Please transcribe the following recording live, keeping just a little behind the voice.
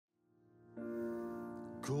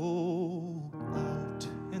Go out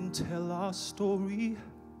and tell our story.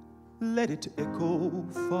 Let it echo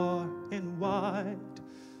far and wide.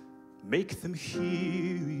 Make them hear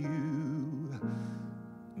you.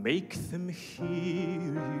 Make them hear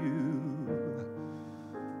you.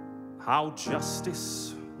 How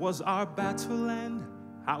justice was our battle and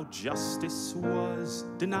how justice was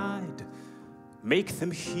denied. Make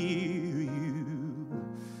them hear you.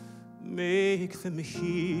 Make them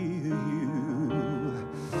hear you.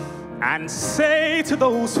 And say to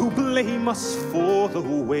those who blame us for the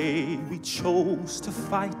way we chose to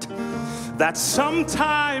fight, that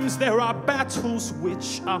sometimes there are battles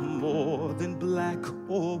which are more than black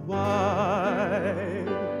or white.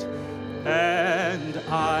 And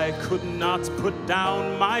I could not put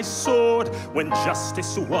down my sword when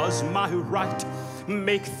justice was my right.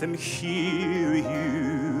 Make them hear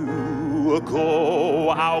you.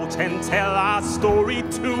 Go out and tell our story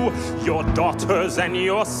to your daughters and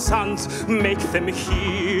your sons. Make them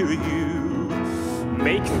hear you.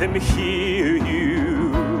 Make them hear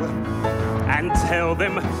you. And tell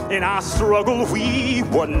them in our struggle we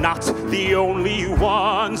were not the only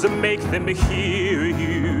ones. Make them hear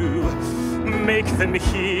you. Make them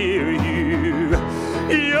hear you.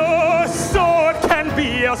 Your sword can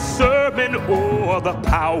be a sermon or the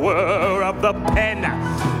power of the pen.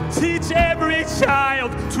 Teach every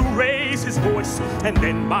child to raise his voice, and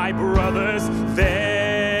then, my brothers,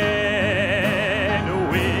 then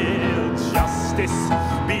will justice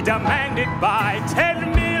be demanded by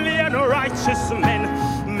 10 million righteous men.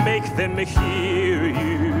 Make them hear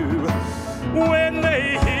you. When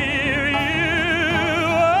they hear